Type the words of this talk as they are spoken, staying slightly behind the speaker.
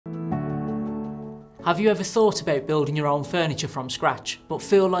Have you ever thought about building your own furniture from scratch, but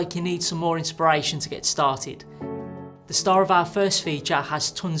feel like you need some more inspiration to get started? The star of our first feature has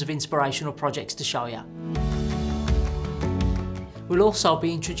tons of inspirational projects to show you. We'll also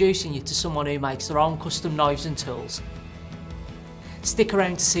be introducing you to someone who makes their own custom knives and tools. Stick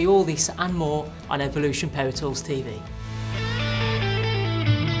around to see all this and more on Evolution Power Tools TV.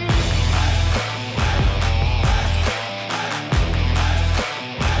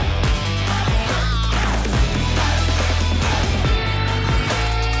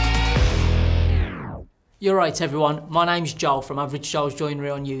 You're right everyone, my name's Joel from Average Joel's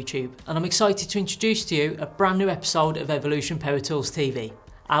Joinery on YouTube, and I'm excited to introduce to you a brand new episode of Evolution Power Tools TV,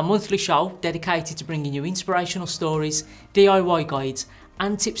 our monthly show dedicated to bringing you inspirational stories, DIY guides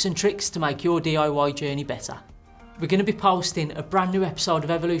and tips and tricks to make your DIY journey better. We're going to be posting a brand new episode of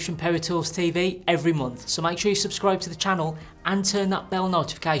Evolution Power Tools TV every month, so make sure you subscribe to the channel and turn that bell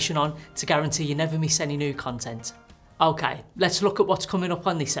notification on to guarantee you never miss any new content. Okay, let's look at what's coming up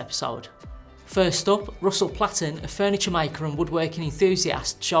on this episode. First up, Russell Platten, a furniture maker and woodworking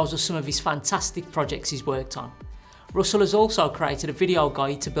enthusiast, shows us some of his fantastic projects he's worked on. Russell has also created a video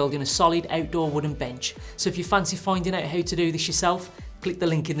guide to building a solid outdoor wooden bench, so if you fancy finding out how to do this yourself, click the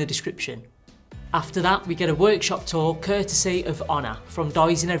link in the description. After that, we get a workshop tour courtesy of Onur from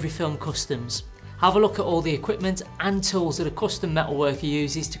Diesineveryfilm Customs. Have a look at all the equipment and tools that a custom metalworker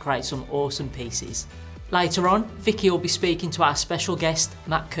uses to create some awesome pieces. Later on, Vicky will be speaking to our special guest,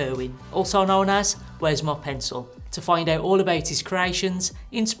 Matt Kirwin, also known as Where's My Pencil, to find out all about his creations,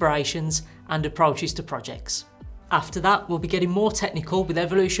 inspirations and approaches to projects. After that, we'll be getting more technical with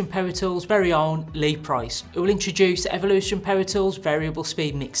Evolution Power Tools' very own Lee Price, who will introduce Evolution Power Tools' variable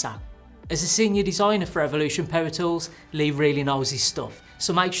speed mixer. As a senior designer for Evolution Power Tools, Lee really knows his stuff,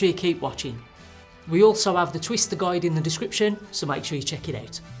 so make sure you keep watching. We also have the Twister guide in the description, so make sure you check it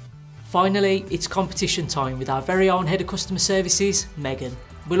out. Finally, it's competition time with our very own Head of Customer Services, Megan.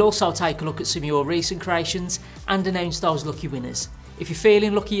 We'll also take a look at some of your recent creations and announce those lucky winners. If you're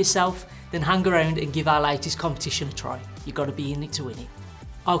feeling lucky yourself, then hang around and give our latest competition a try. You've got to be in it to win it.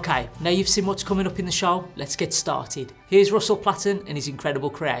 Okay, now you've seen what's coming up in the show, let's get started. Here's Russell Platten and his incredible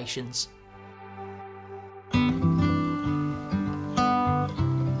creations.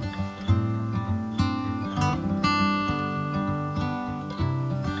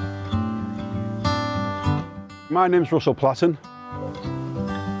 My name's Russell Platten.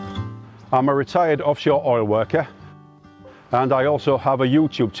 I'm a retired offshore oil worker and I also have a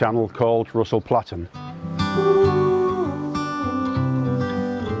YouTube channel called Russell Platten.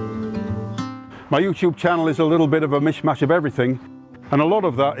 My YouTube channel is a little bit of a mishmash of everything, and a lot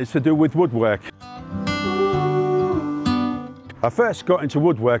of that is to do with woodwork. I first got into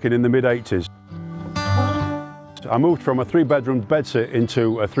woodworking in the mid-80s. I moved from a 3-bedroom bedsit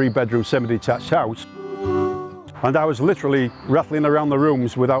into a 3-bedroom semi-detached house. And I was literally rattling around the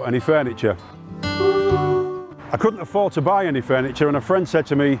rooms without any furniture. I couldn't afford to buy any furniture, and a friend said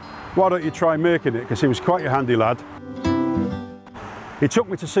to me, why don't you try making it, because he was quite a handy lad. He took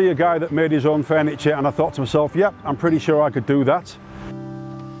me to see a guy that made his own furniture, and I thought to myself, yep, I'm pretty sure I could do that.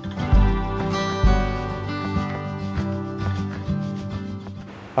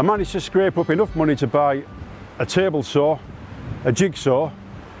 I managed to scrape up enough money to buy a table saw, a jigsaw,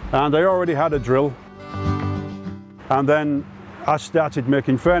 and I already had a drill. And then I started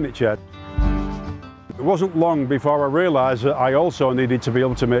making furniture. It wasn't long before I realised that I also needed to be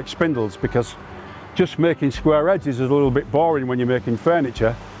able to make spindles, because just making square edges is a little bit boring when you're making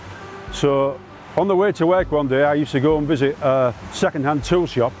furniture. So on the way to work one day, I used to go and visit a second-hand tool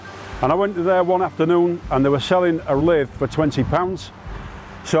shop, and I went there one afternoon and they were selling a lathe for £20.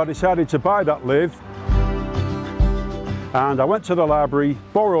 So I decided to buy that lathe, and I went to the library,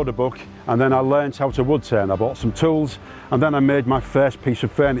 borrowed a book, and then I learned how to wood turn. I bought some tools, and then I made my first piece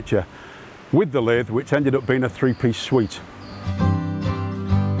of furniture with the lathe, which ended up being a 3-piece suite.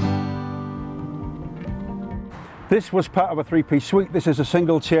 This was part of a 3-piece suite. This is a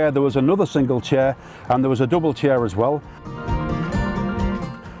single chair, there was another single chair, and there was a double chair as well.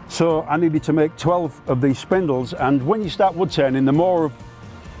 So I needed to make 12 of these spindles, and when you start wood turning, the more of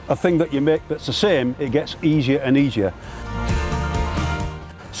a thing that you make that's the same, it gets easier and easier.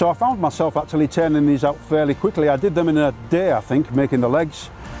 So I found myself actually turning these out fairly quickly. I did them in a day, I think, making the legs.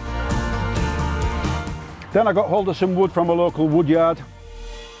 Then I got hold of some wood from a local wood yard,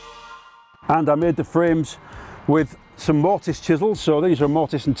 and I made the frames with some mortise chisels. So these are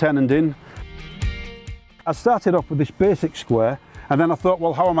mortise and tenoned in. I started off with this basic square, and then I thought,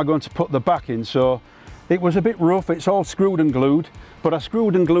 well, how am I going to put the back in? So it was a bit rough, it's all screwed and glued, but I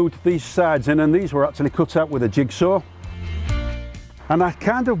screwed and glued these sides in, and these were actually cut out with a jigsaw. And I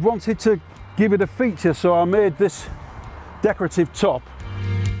kind of wanted to give it a feature, so I made this decorative top.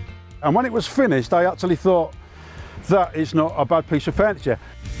 And when it was finished, I actually thought that is not a bad piece of furniture.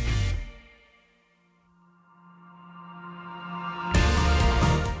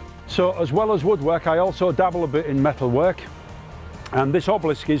 So as well as woodwork, I also dabble a bit in metalwork, and this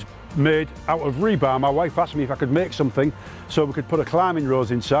obelisk is made out of rebar. My wife asked me if I could make something so we could put a climbing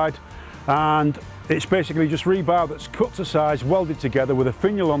rose inside, and it's basically just rebar that's cut to size, welded together with a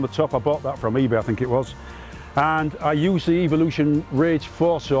finial on the top. I bought that from eBay, I think it was, and I used the Evolution Rage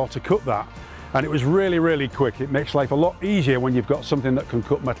 4 saw to cut that, and it was really quick. It makes life a lot easier when you've got something that can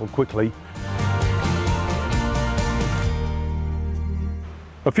cut metal quickly.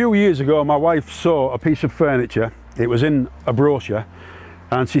 A few years ago, my wife saw a piece of furniture. It was in a brochure,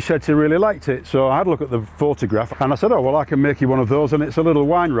 and she said she really liked it. So I had a look at the photograph, and I said, oh, well, I can make you one of those, and it's a little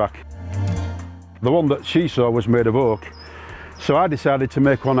wine rack. The one that she saw was made of oak. So I decided to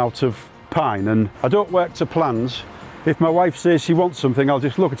make one out of pine, and I don't work to plans. If my wife says she wants something, I'll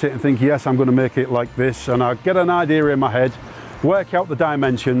just look at it and think, yes, I'm going to make it like this, and I'll get an idea in my head, work out the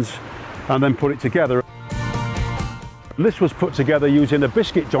dimensions, and then put it together. This was put together using a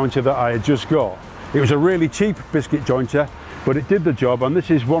biscuit jointer that I had just got. It was a really cheap biscuit jointer, but it did the job, and this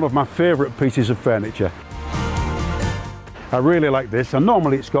is one of my favourite pieces of furniture. I really like this, and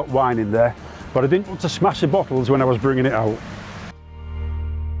normally it's got wine in there, but I didn't want to smash the bottles when I was bringing it out.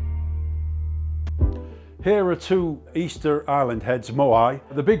 Here are two Easter Island heads moai.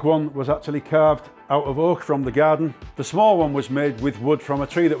 The big one was actually carved out of oak from the garden. The small one was made with wood from a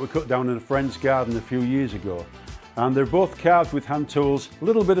tree that we cut down in a friend's garden a few years ago. And they're both carved with hand tools, a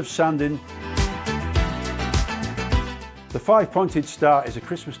little bit of sanding. The 5-pointed star is a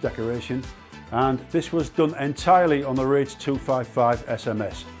Christmas decoration, and this was done entirely on the Rage 255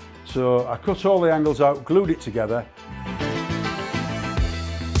 SMS. So I cut all the angles out, glued it together.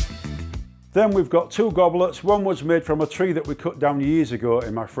 Then we've got two goblets. One was made from a tree that we cut down years ago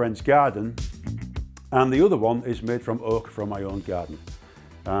in my friend's garden, and the other one is made from oak from my own garden.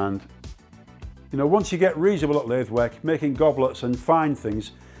 And you know, once you get reasonable at lathe work, making goblets and fine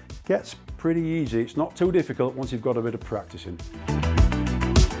things gets pretty easy. It's not too difficult once you've got a bit of practicing.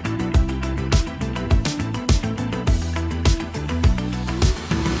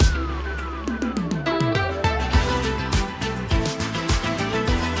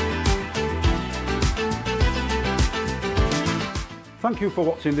 Thank you for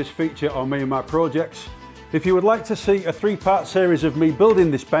watching this feature on me and my projects. If you would like to see a 3-part series of me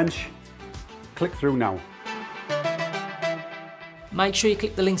building this bench, click through now. Make sure you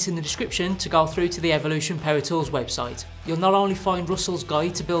click the links in the description to go through to the Evolution Power Tools website. You'll not only find Russell's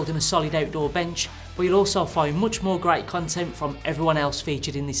guide to building a solid outdoor bench, but you'll also find much more great content from everyone else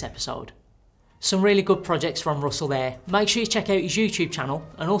featured in this episode. Some really good projects from Russell there. Make sure you check out his YouTube channel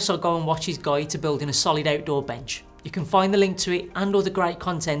and also go and watch his guide to building a solid outdoor bench. You can find the link to it and other great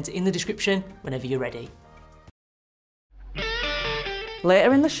content in the description whenever you're ready.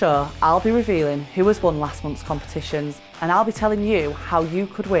 Later in the show, I'll be revealing who has won last month's competitions, and I'll be telling you how you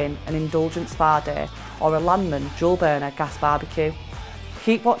could win an indulgent spa day or a Landman dual burner gas barbecue.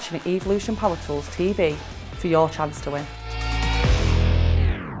 Keep watching Evolution Power Tools TV for your chance to win.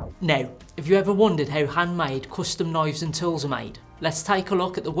 Now, have you ever wondered how handmade custom knives and tools are made? Let's take a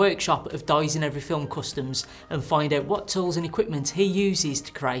look at the workshop of Diesineveryfilm Customs and find out what tools and equipment he uses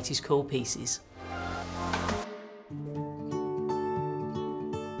to create his cool pieces.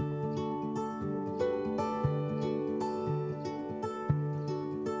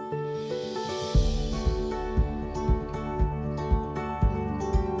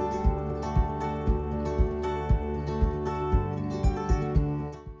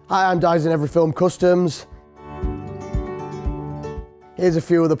 Hi, I'm Diesineveryfilm Customs. Here's a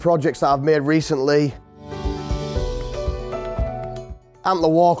few of the projects that I've made recently. Antler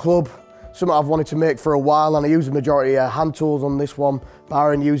War Club, something I've wanted to make for a while, and I use the majority of hand tools on this one,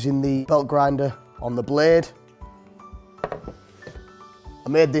 barring using the belt grinder on the blade. I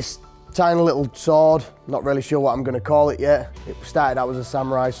made this tiny little sword, not really sure what I'm going to call it yet. It started out as a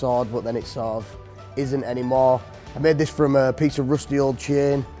samurai sword, but then it sort of isn't anymore. I made this from a piece of rusty old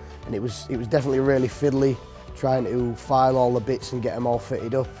chain, and it was definitely really fiddly, trying to file all the bits and get them all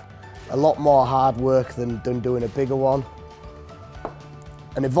fitted up. A lot more hard work than doing a bigger one.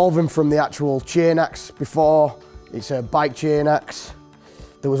 And evolving from the actual chain axe before, it's a bike chain axe.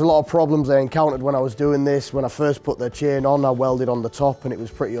 There was a lot of problems I encountered when I was doing this. When I first put the chain on, I welded on the top and it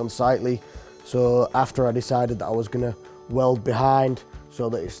was pretty unsightly. So after I decided that I was gonna weld behind so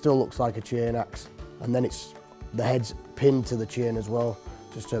that it still looks like a chain axe, and then the head's pinned to the chain as well,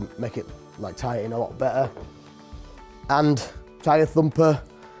 just to make it like tie it in a lot better. And tire thumper,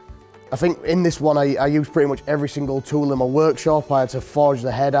 I think in this one I used pretty much every single tool in my workshop. I had to forge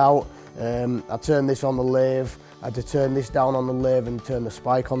the head out, I turned this on the lathe, I had to turn this down on the lathe and turn the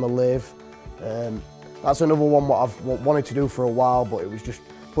spike on the lathe. That's another one what I've wanted to do for a while, but it was just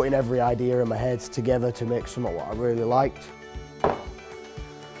putting every idea in my head together to make something what I really liked.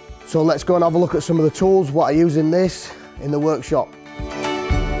 So let's go and have a look at some of the tools, what I use in this, in the workshop.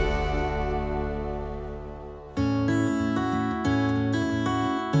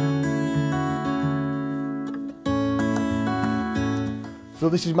 So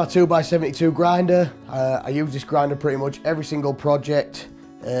this is my 2x72 grinder. I use this grinder pretty much every single project.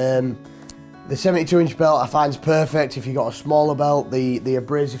 The 72-inch belt I find is perfect. If you've got a smaller belt, the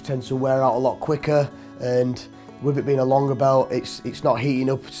abrasive tends to wear out a lot quicker, and with it being a longer belt, it's not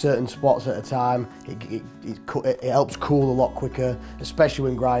heating up certain spots at a time. It helps cool a lot quicker, especially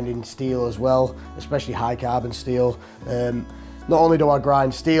when grinding steel as well, especially high carbon steel. Not only do I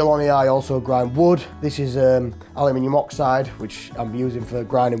grind steel on here, I also grind wood. This is aluminium oxide, which I'm using for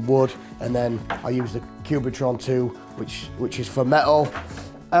grinding wood, and then I use the Cubitron 2, which is for metal.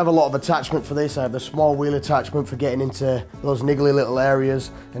 I have a lot of attachment for this. I have the small wheel attachment for getting into those niggly little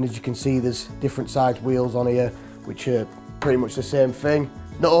areas, and as you can see, there's different sized wheels on here, which are pretty much the same thing.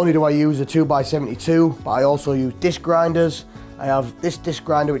 Not only do I use a 2x72, but I also use disc grinders. I have this disc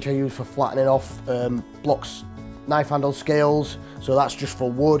grinder which I use for flattening off blocks, knife handle scales, so that's just for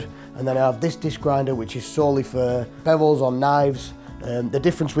wood. And then I have this disc grinder which is solely for bevels on knives. The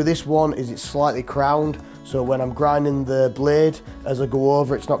difference with this one is it's slightly crowned, so when I'm grinding the blade, as I go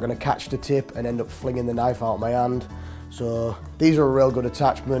over, it's not going to catch the tip and end up flinging the knife out of my hand. So these are a real good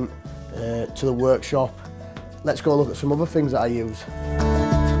attachment to the workshop. Let's go look at some other things that I use.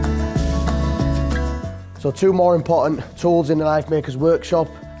 So two more important tools in the knife maker's workshop: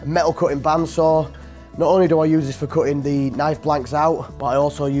 a metal cutting bandsaw. Not only do I use this for cutting the knife blanks out, but I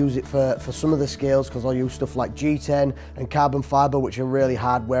also use it for some of the scales, because I'll use stuff like G10 and carbon fibre, which are really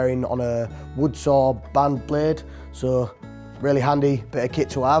hard wearing on a wood saw band blade. So really handy bit of kit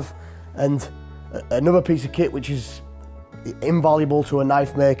to have. And another piece of kit which is invaluable to a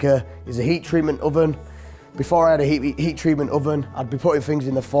knife maker is a heat treatment oven. Before I had a heat treatment oven, I'd be putting things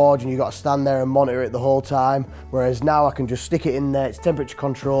in the forge and you've got to stand there and monitor it the whole time, whereas now I can just stick it in there, it's temperature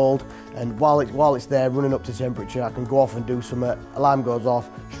controlled, and while it's there running up to temperature, I can go off and do something. Alarm goes off,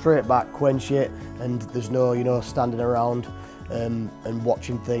 straight back, quench it, and there's no, standing around and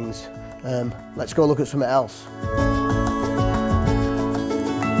watching things. Let's go look at something else.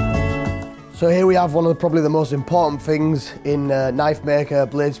 So here we have one of probably the most important things in knife maker,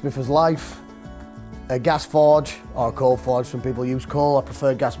 bladesmither's life. A gas forge, or a coal forge. Some people use coal, I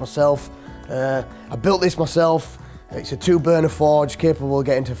prefer gas myself. I built this myself. It's a 2-burner forge capable of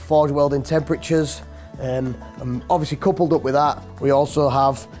getting to forge welding temperatures. And obviously coupled up with that, we also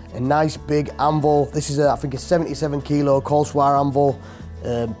have a nice big anvil. This is I think a 77 kilo Coalswire anvil.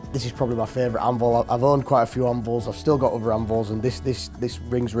 This is probably my favourite anvil. I've owned quite a few anvils, I've still got other anvils, and this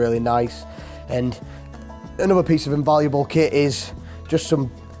ring's really nice. And another piece of invaluable kit is just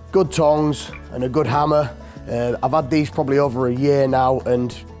some good tongs and a good hammer. I've had these probably over a year now,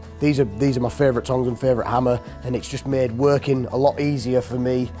 and these are my favourite tongs and favourite hammer, and it's just made working a lot easier for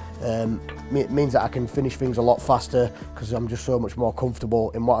me. It means that I can finish things a lot faster because I'm just so much more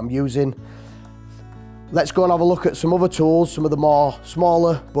comfortable in what I'm using. Let's go and have a look at some other tools, some of the more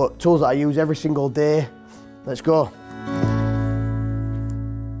smaller but tools that I use every single day. Let's go.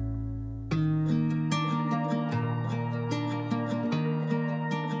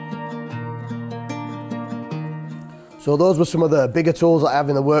 So those were some of the bigger tools that I have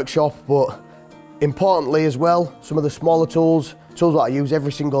in the workshop, but importantly as well, some of the smaller tools that I use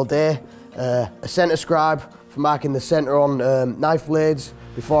every single day. A centre scribe for marking the centre on knife blades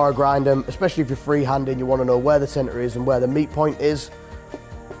before I grind them, especially if you're freehanding, you want to know where the centre is and where the meat point is.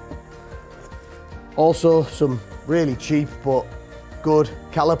 Also some really cheap but good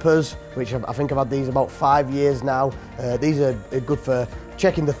calipers, which I think I've had these about 5 years now. These are good for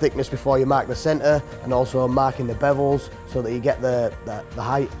checking the thickness before you mark the centre, and also marking the bevels so that you get the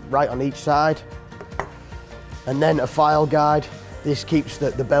height right on each side. And then a file guide. This keeps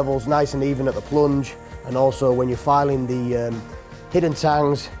the bevels nice and even at the plunge, and also when you're filing the hidden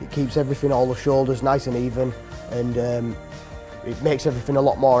tangs, it keeps everything, all the shoulders nice and even, and it makes everything a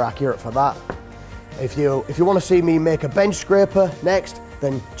lot more accurate for that. If you want to see me make a bench scraper next,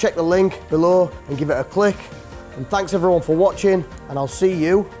 then check the link below and give it a click. And thanks everyone for watching, and I'll see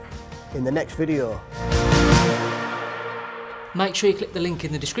you in the next video. Make sure you click the link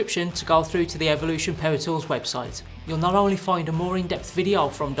in the description to go through to the Evolution Power Tools website. You'll not only find a more in-depth video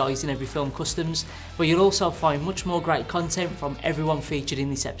from Diesineveryfilm Customs, but you'll also find much more great content from everyone featured in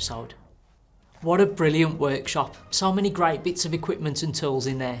this episode. What a brilliant workshop. So many great bits of equipment and tools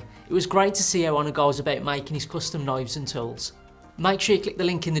in there. It was great to see how Onur goes about making his custom knives and tools. Make sure you click the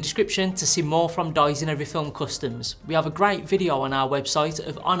link in the description to see more from Diesineveryfilm Customs. We have a great video on our website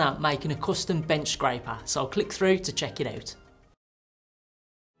of Onur making a custom bench scraper, so click through to check it out.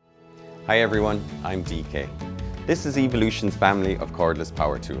 Hi everyone, I'm DK. This is Evolution's family of cordless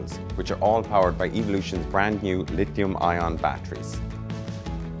power tools, which are all powered by Evolution's brand new lithium-ion batteries.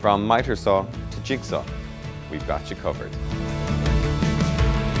 From miter saw to jigsaw, we've got you covered.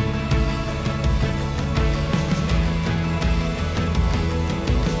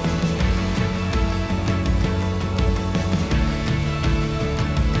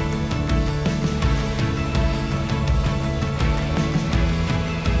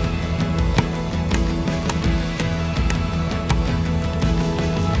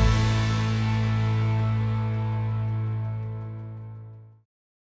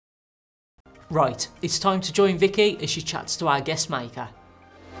 Right, it's time to join Vicky as she chats to our guest maker.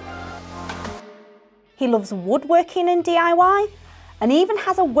 He loves woodworking and DIY and even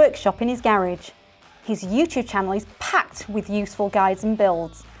has a workshop in his garage. His YouTube channel is packed with useful guides and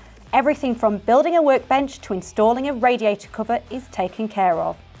builds. Everything from building a workbench to installing a radiator cover is taken care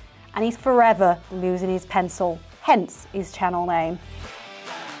of. And he's forever losing his pencil, hence his channel name.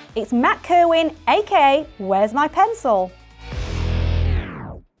 It's Matt Kirwin, aka Where's My Pencil?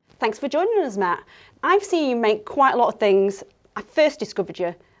 Thanks for joining us, Matt. I've seen you make quite a lot of things. I first discovered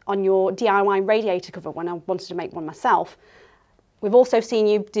you on your DIY radiator cover when I wanted to make one myself. We've also seen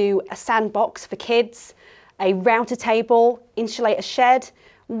you do a sandbox for kids, a router table, insulate a shed.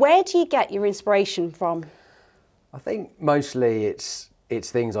 Where do you get your inspiration from? I think mostly it's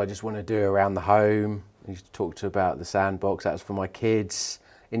things I just want to do around the home. You talked about the sandbox, that was for my kids.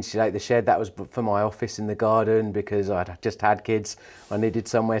 Insulate the shed, that was for my office in the garden because I'd just had kids. I needed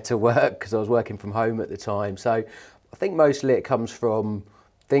somewhere to work because I was working from home at the time. So I think mostly it comes from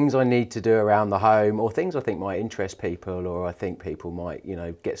things I need to do around the home or things I think might interest people or I think people might,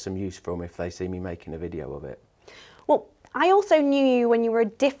 get some use from if they see me making a video of it. Well, I also knew you when you were a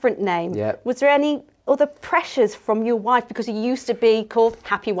different name. Yep. Was there any other pressures from your wife because you used to be called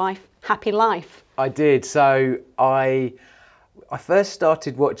Happy Wife, Happy Life? I did. So I first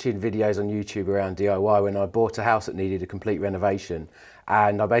started watching videos on YouTube around DIY when I bought a house that needed a complete renovation,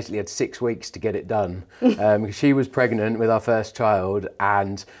 and I basically had 6 weeks to get it done. She was pregnant with our first child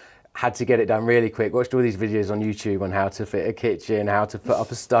and had to get it done really quick. Watched all these videos on YouTube on how to fit a kitchen, how to put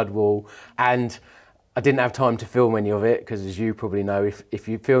up a stud wall, and I didn't have time to film any of it because, as you probably know, if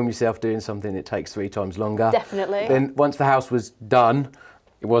you film yourself doing something, it takes 3 times longer. Definitely. Then once the house was done,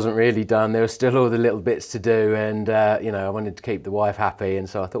 it wasn't really done. There were still all the little bits to do, and I wanted to keep the wife happy, and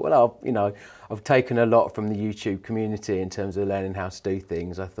so I thought, well, I've taken a lot from the YouTube community in terms of learning how to do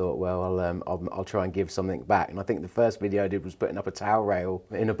things. I thought, well, I'll try and give something back, and I think the first video I did was putting up a towel rail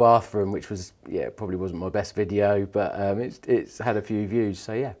in a bathroom, which was, probably wasn't my best video, but it's had a few views,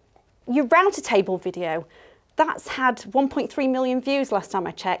 so yeah. Your router table video, that's had 1.3 million views last time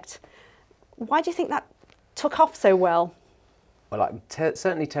I checked. Why do you think that took off so well? Well, I can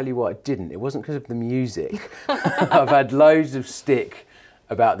certainly tell you what, it didn't. It wasn't because of the music. I've had loads of stick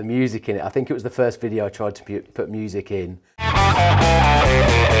about the music in it. I think it was the first video I tried to put music in.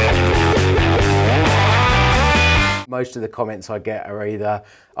 Most of the comments I get are either,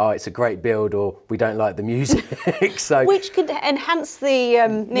 oh, it's a great build, or we don't like the music. So, which could enhance the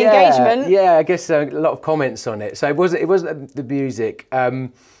engagement. Yeah, I guess a lot of comments on it. So it wasn't the music.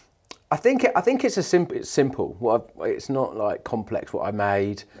 I think it's simple. It's not like complex what I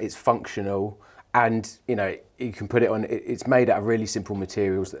made. It's functional, and you can put it on. It's made out of really simple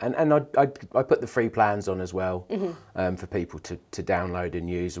materials, and I put the free plans on as well, for people to download and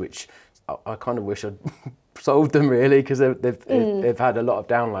use, which I kind of wish I'd sold them really because they've had a lot of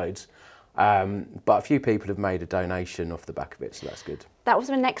downloads. But a few people have made a donation off the back of it, so that's good. That was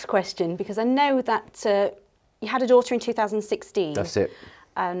my next question, because I know that you had a daughter in 2016. That's it.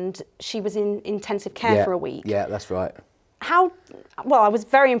 And she was in intensive care for a week. Yeah, that's right. Well, I was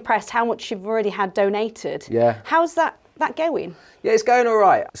very impressed how much you've already had donated. Yeah. How's that going? Yeah, it's going all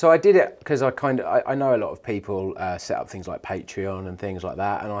right. So I did it because I know a lot of people set up things like Patreon and things like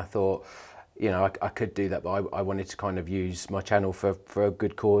that, and I thought, I could do that, but I wanted to kind of use my channel for a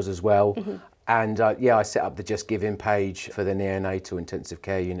good cause as well. And I set up the Just Giving page for the neonatal intensive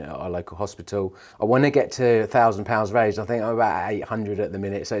care unit at our local hospital. I want to get to £1,000 raised. I think I'm about 800 at the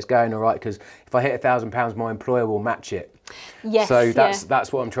minute, so it's going all right, because if I hit £1,000, my employer will match it. Yes. So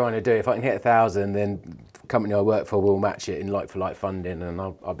that's what I'm trying to do. If I can hit 1,000, then the company I work for will match it in like-for-like funding, and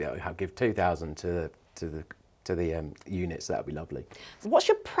I'll be able to give 2,000 to the units. That'd be lovely. What's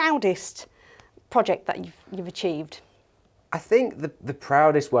your proudest project that you've achieved? I think the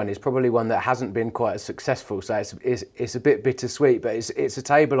proudest one is probably one that hasn't been quite as successful, so it's a bit bittersweet. But it's a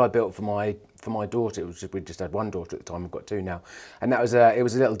table I built for my daughter. We just had one daughter at the time. I've got two now, and it was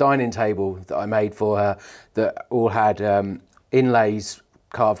a little dining table that I made for her that all had inlays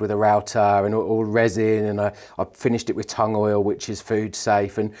carved with a router and all resin, and I finished it with tung oil, which is food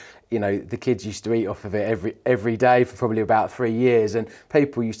safe. And you know, the kids used to eat off of it every day for probably about 3 years. And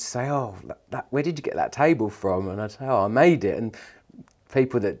people used to say, "Oh, where did you get that table from?" And I'd say, "Oh, I made it." And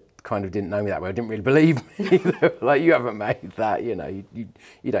people that kind of didn't know me that well didn't really believe me. They were like, "You haven't made that, you know, you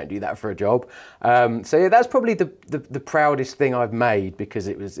don't do that for a job." So yeah, that's probably the proudest thing I've made, because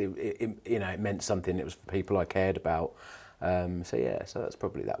it you know, it meant something. It was for people I cared about. So yeah, so that's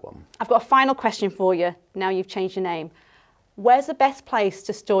probably that one. I've got a final question for you. Now you've changed your name. Where's the best place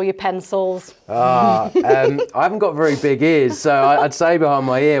to store your pencils? I haven't got very big ears, so I'd say behind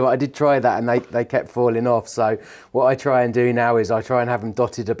my ear, but I did try that and they kept falling off. So what I try and do now is I try and have them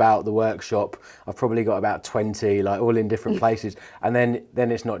dotted about the workshop. I've probably got about 20, like all in different places. And then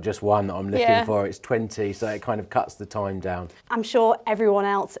it's not just one that I'm looking for, it's 20, so it kind of cuts the time down. I'm sure everyone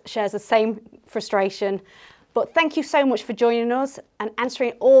else shares the same frustration. But thank you so much for joining us and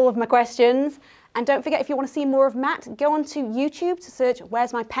answering all of my questions. And don't forget, if you want to see more of Matt, go onto YouTube to search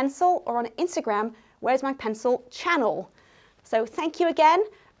Where's My Pencil, or on Instagram, Where's My Pencil channel. So thank you again,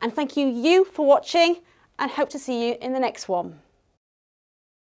 and thank you for watching, and hope to see you in the next one.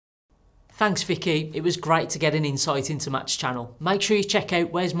 Thanks Vicky, it was great to get an insight into Matt's channel. Make sure you check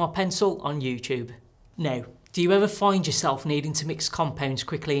out Where's My Pencil on YouTube. Now, do you ever find yourself needing to mix compounds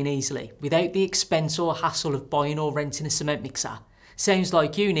quickly and easily, without the expense or hassle of buying or renting a cement mixer? Sounds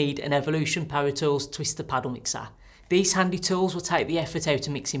like you need an Evolution Power Tools Twister Paddle Mixer. These handy tools will take the effort out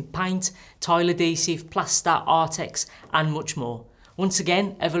of mixing paint, tile adhesive, plaster, Artex and much more. Once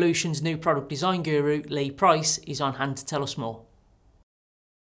again, Evolution's new product design guru, Lee Price, is on hand to tell us more.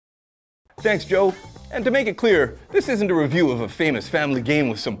 Thanks, Joe. And to make it clear, this isn't a review of a famous family game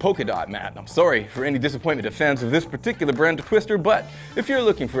with some polka dot, Matt. I'm sorry for any disappointment to fans of this particular brand of twister, but if you're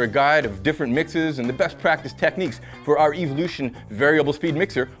looking for a guide of different mixes and the best practice techniques for our Evolution variable speed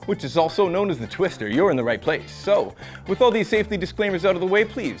mixer, which is also known as the Twister, you're in the right place. So, with all these safety disclaimers out of the way,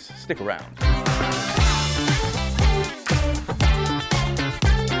 please stick around.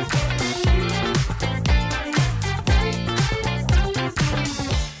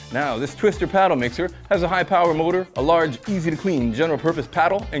 Now, this Twister paddle mixer has a high power motor, a large, easy to clean general purpose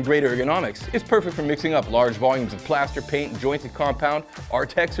paddle, and great ergonomics. It's perfect for mixing up large volumes of plaster, paint, jointed compound,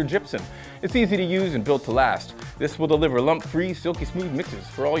 Artex, or gypsum. It's easy to use and built to last. This will deliver lump-free, silky smooth mixes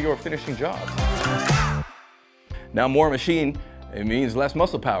for all your finishing jobs. Now, more machine, it means less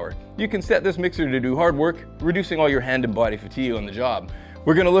muscle power. You can set this mixer to do hard work, reducing all your hand and body fatigue on the job.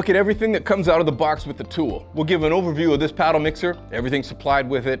 We're going to look at everything that comes out of the box with the tool. We'll give an overview of this paddle mixer, everything supplied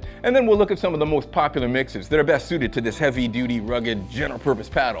with it, and then we'll look at some of the most popular mixes that are best suited to this heavy-duty, rugged, general-purpose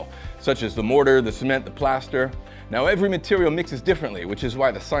paddle, such as the mortar, the cement, the plaster. Now, every material mixes differently, which is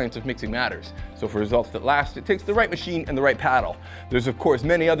why the science of mixing matters. So for results that last, it takes the right machine and the right paddle. There's of course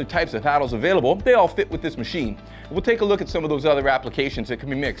many other types of paddles available. They all fit with this machine. We'll take a look at some of those other applications that can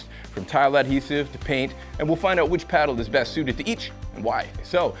be mixed, from tile adhesive to paint, and we'll find out which paddle is best suited to each and why.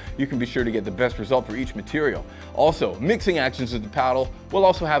 So you can be sure to get the best result for each material. Also, mixing actions of the paddle will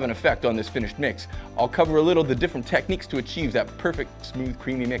also have an effect on this finished mix. I'll cover a little the different techniques to achieve that perfect, smooth,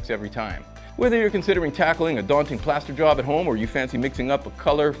 creamy mix every time. Whether you're considering tackling a daunting plaster job at home or you fancy mixing up a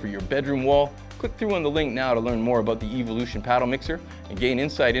color for your bedroom wall, click through on the link now to learn more about the Evolution paddle mixer and gain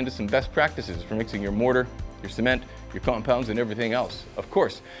insight into some best practices for mixing your mortar, your cement, your compounds, and everything else. Of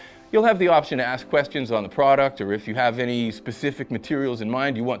course, you'll have the option to ask questions on the product, or if you have any specific materials in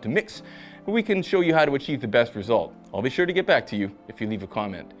mind you want to mix, we can show you how to achieve the best result. I'll be sure to get back to you if you leave a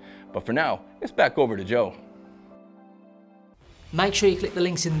comment. But for now, it's back over to Joe. Make sure you click the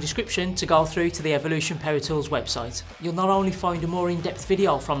links in the description to go through to the Evolution Power Tools website. You'll not only find a more in-depth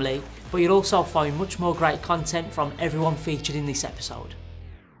video from Lee, but you'll also find much more great content from everyone featured in this episode.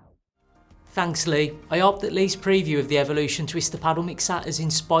 Thanks Lee. I hope that Lee's preview of the Evolution Twister Paddle Mixer has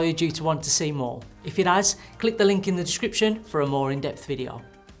inspired you to want to see more. If it has, click the link in the description for a more in-depth video.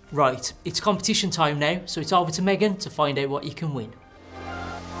 Right, it's competition time now, so it's over to Megan to find out what you can win.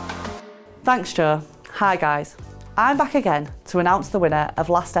 Thanks Joe. Hi guys. I'm back again to announce the winner of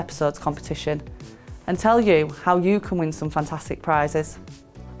last episode's competition and tell you how you can win some fantastic prizes.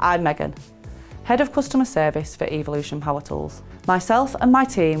 I'm Megan, Head of Customer Service for Evolution Power Tools. Myself and my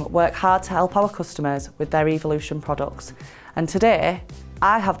team work hard to help our customers with their Evolution products, and today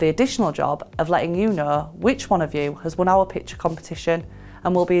I have the additional job of letting you know which one of you has won our picture competition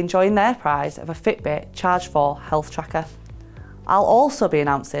and will be enjoying their prize of a Fitbit Charge 4 health tracker. I'll also be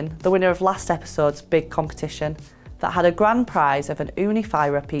announcing the winner of last episode's big competition that had a grand prize of an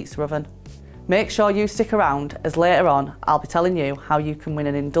Unifier pizza oven. Make sure you stick around, as later on I'll be telling you how you can win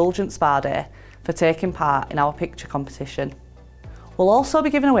an indulgent spa day for taking part in our picture competition. We'll also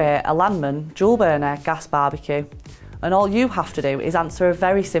be giving away a Landman dual burner gas barbecue, and all you have to do is answer a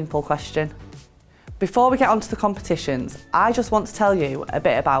very simple question. Before we get onto the competitions, I just want to tell you a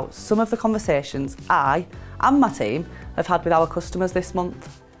bit about some of the conversations I and my team have had with our customers this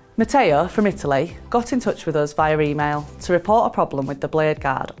month. Matteo from Italy got in touch with us via email to report a problem with the blade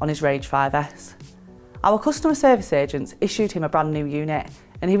guard on his Rage 5S. Our customer service agents issued him a brand new unit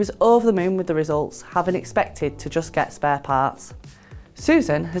and he was over the moon with the results, having expected to just get spare parts.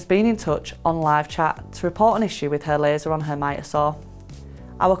 Susan has been in touch on live chat to report an issue with her laser on her miter saw.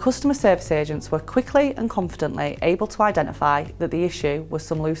 Our customer service agents were quickly and confidently able to identify that the issue was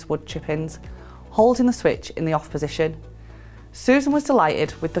some loose wood chippings, holding the switch in the off position. Susan was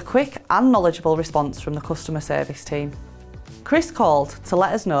delighted with the quick and knowledgeable response from the customer service team. Chris called to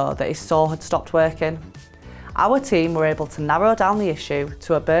let us know that his saw had stopped working. Our team were able to narrow down the issue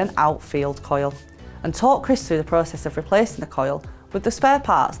to a burnt out field coil and talk Chris through the process of replacing the coil with the spare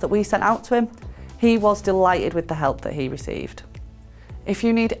parts that we sent out to him. He was delighted with the help that he received. If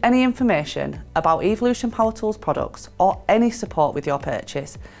you need any information about Evolution Power Tools products or any support with your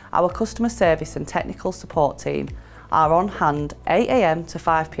purchase, our customer service and technical support team are on hand 8 AM to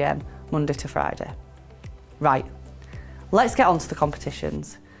 5 PM Monday to Friday. Right, let's get on to the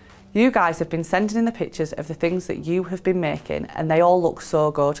competitions. You guys have been sending in the pictures of the things that you have been making and they all look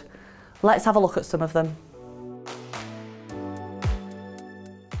so good. Let's have a look at some of them.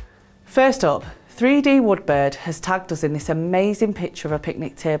 First up, 3D Woodbird has tagged us in this amazing picture of a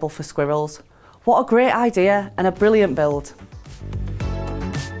picnic table for squirrels. What a great idea and a brilliant build.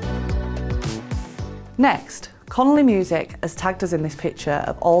 Next, Connolly Music has tagged us in this picture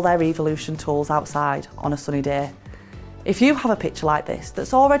of all their Evolution tools outside on a sunny day. If you have a picture like this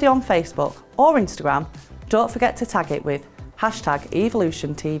that's already on Facebook or Instagram, don't forget to tag it with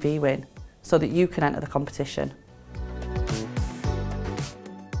 #EvolutionTVWin so that you can enter the competition.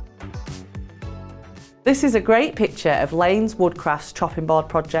 This is a great picture of Lane's Woodcrafts chopping board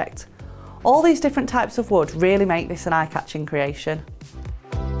project. All these different types of wood really make this an eye-catching creation.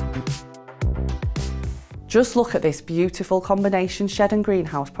 Just look at this beautiful combination shed and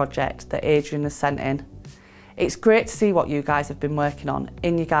greenhouse project that Adrian has sent in. It's great to see what you guys have been working on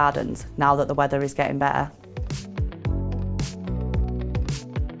in your gardens now that the weather is getting better.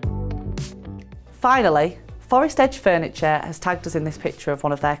 Finally, Forest Edge Furniture has tagged us in this picture of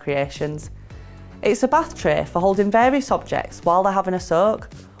one of their creations. It's a bath tray for holding various objects while they're having a soak.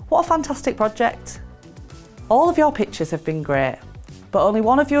 What a fantastic project. All of your pictures have been great, but only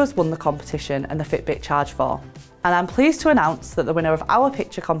one of you has won the competition and the Fitbit Charge 4. And I'm pleased to announce that the winner of our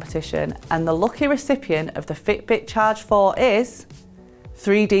picture competition and the lucky recipient of the Fitbit Charge 4 is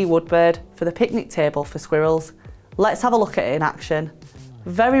 3D Woodbird for the picnic table for squirrels. Let's have a look at it in action.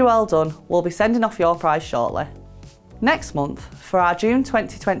 Very well done, we'll be sending off your prize shortly. Next month, for our June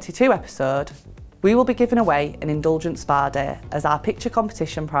 2022 episode, we will be giving away an Indulgent Spa Day as our picture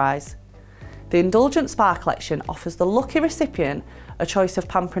competition prize. The Indulgent Spa collection offers the lucky recipient a choice of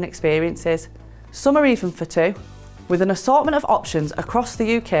pampering experiences. Some are even for two. With an assortment of options across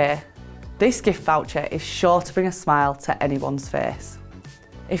the UK, this gift voucher is sure to bring a smile to anyone's face.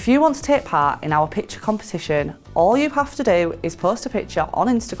 If you want to take part in our picture competition, all you have to do is post a picture on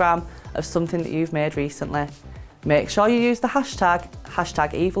Instagram of something that you've made recently. Make sure you use the hashtag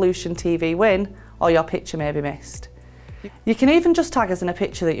 #EvolutionTVWin or your picture may be missed. You can even just tag us in a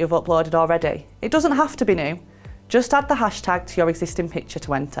picture that you've uploaded already. It doesn't have to be new. Just add the hashtag to your existing picture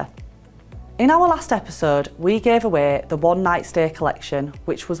to enter. In our last episode, we gave away the One Night Stay collection,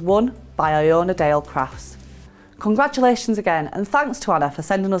 which was won by Iona Dale Crafts. Congratulations again, and thanks to Anna for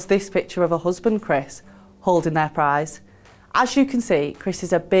sending us this picture of her husband Chris holding their prize. As you can see, Chris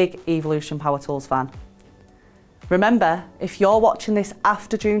is a big Evolution Power Tools fan. Remember, if you're watching this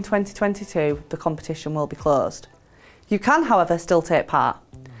after June 2022, the competition will be closed. You can, however, still take part.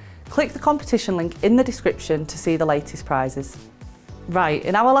 Click the competition link in the description to see the latest prizes. Right,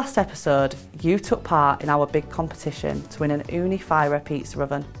 in our last episode, you took part in our big competition to win an Unifier pizza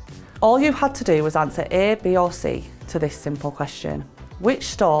oven. All you had to do was answer A, B or C to this simple question. Which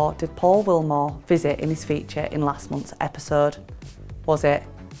store did Paul Wilmore visit in his feature in last month's episode? Was it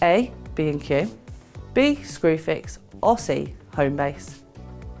A, B&Q, B, Screwfix or C, Homebase?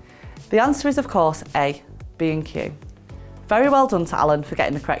 The answer is of course A, B&Q. Very well done to Alan for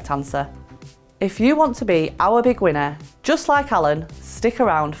getting the correct answer. If you want to be our big winner, just like Alan, stick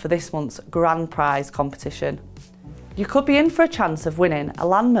around for this month's grand prize competition. You could be in for a chance of winning a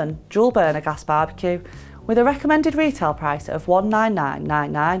Landman dual burner gas barbecue with a recommended retail price of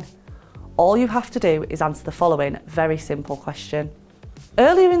 $199.99. All you have to do is answer the following very simple question.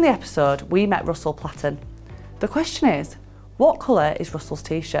 Earlier in the episode, we met Russell Platten. The question is, what colour is Russell's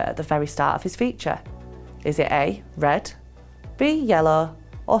t-shirt at the very start of his feature? Is it A, red, B, yellow,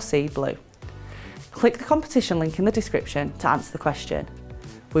 or C, blue? Click the competition link in the description to answer the question.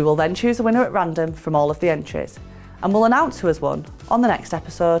 We will then choose a winner at random from all of the entries, and we'll announce who has won on the next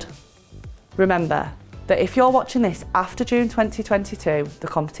episode. Remember that if you're watching this after June 2022, the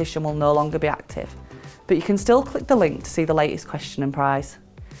competition will no longer be active, but you can still click the link to see the latest question and prize.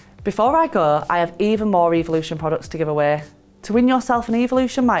 Before I go, I have even more Evolution products to give away. To win yourself an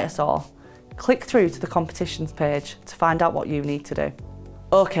Evolution miter saw, click through to the competitions page to find out what you need to do.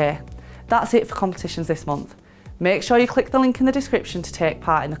 Okay, that's it for competitions this month. Make sure you click the link in the description to take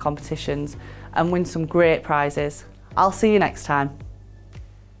part in the competitions and win some great prizes. I'll see you next time.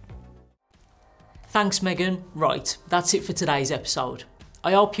 Thanks Megan. Right, that's it for today's episode.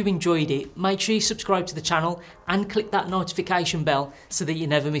 I hope you enjoyed it. Make sure you subscribe to the channel and click that notification bell so that you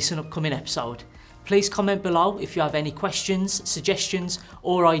never miss an upcoming episode. Please comment below if you have any questions, suggestions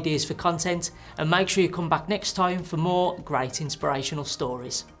or ideas for content, and make sure you come back next time for more great inspirational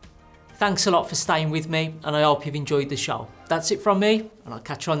stories. Thanks a lot for staying with me, and I hope you've enjoyed the show. That's it from me, and I'll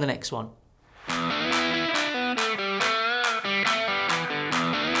catch you on the next one.